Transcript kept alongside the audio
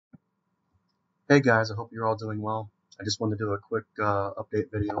Hey guys, I hope you're all doing well. I just wanted to do a quick update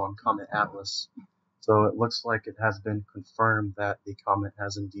video on Comet Atlas. So it looks like it has been confirmed that the comet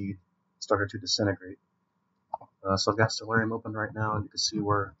has indeed started to disintegrate. So I've got Stellarium open right now, and you can see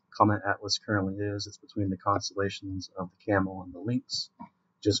where Comet Atlas currently is. It's between the constellations of the Camel and the Lynx,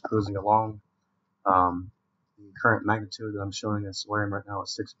 just cruising along. The current magnitude that I'm showing in Stellarium right now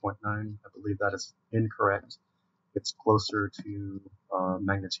is 6.9. I believe that is incorrect. It's closer to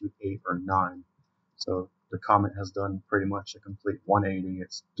magnitude 8 or 9. So the comet has done pretty much a complete 180.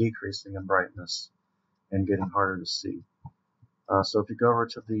 It's decreasing in brightness and getting harder to see. So if you go over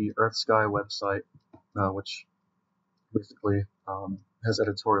to the Earth Sky website, which basically has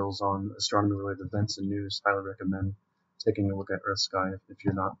editorials on astronomy-related events and news, highly recommend taking a look at Earth Sky if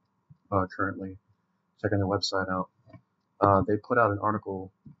you're not currently checking their website out. They put out an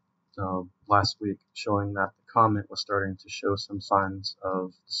article last week showing that the comet was starting to show some signs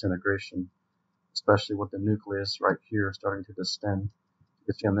of disintegration, especially with the nucleus right here starting to distend. You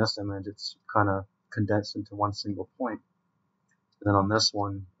can see on this image, it's kind of condensed into one single point. And then on this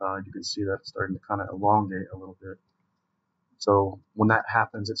one, you can see that it's starting to kind of elongate a little bit. So when that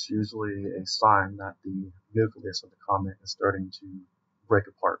happens, it's usually a sign that the nucleus of the comet is starting to break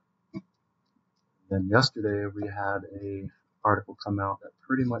apart. Then yesterday, we had a article come out that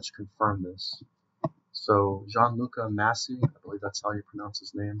pretty much confirmed this. So Gianluca Massi, I believe that's how you pronounce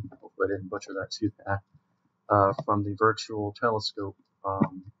his name. Hopefully I didn't butcher that too bad. From the Virtual Telescope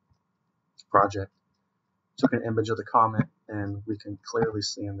project, took an image of the comet, and we can clearly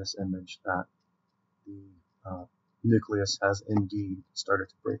see in this image that the nucleus has indeed started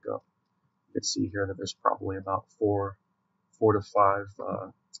to break up. You can see here that there's probably about four to five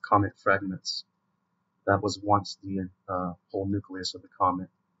comet fragments. That was once the whole nucleus of the comet.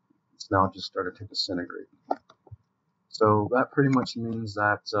 It's now just started to disintegrate. So that pretty much means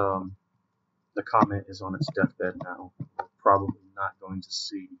that the comet is on its deathbed now. We're probably not going to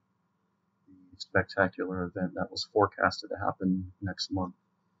see the spectacular event that was forecasted to happen next month.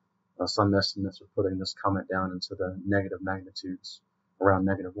 Some estimates are putting this comet down into the negative magnitudes, around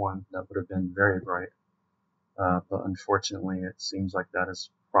 -1. That would have been very bright. But unfortunately, it seems like that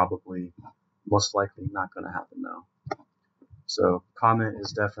is probably most likely not going to happen now. So Comet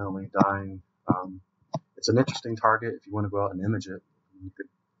is definitely dying. It's an interesting target if you want to go out and image it. You could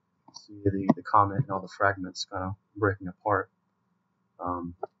see the comet and all the fragments kind of breaking apart.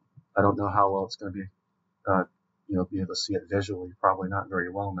 I don't know how well it's going to be, be able to see it visually. Probably not very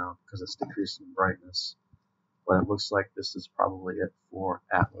well now because it's decreasing in brightness. But it looks like this is probably it for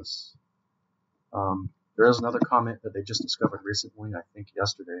Atlas. There is another comet that they just discovered recently. I think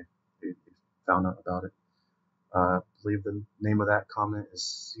yesterday they found out about it. I believe the name of that comet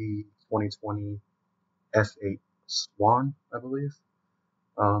is C2020 F8 Swan, I believe.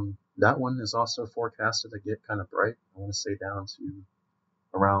 That one is also forecasted to get kind of bright. I want to say down to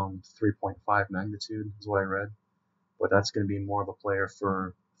around 3.5 magnitude is what I read. But that's going to be more of a player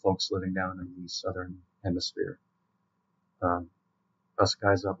for folks living down in the southern hemisphere. Us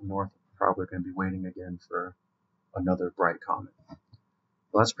guys up north are probably going to be waiting again for another bright comet.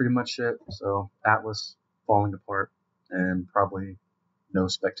 Well, that's pretty much it. So Atlas falling apart, and probably no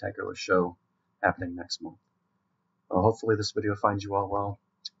spectacular show happening next month. Hopefully this video finds you all well.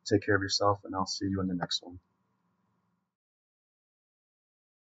 Take care of yourself, and I'll see you in the next one.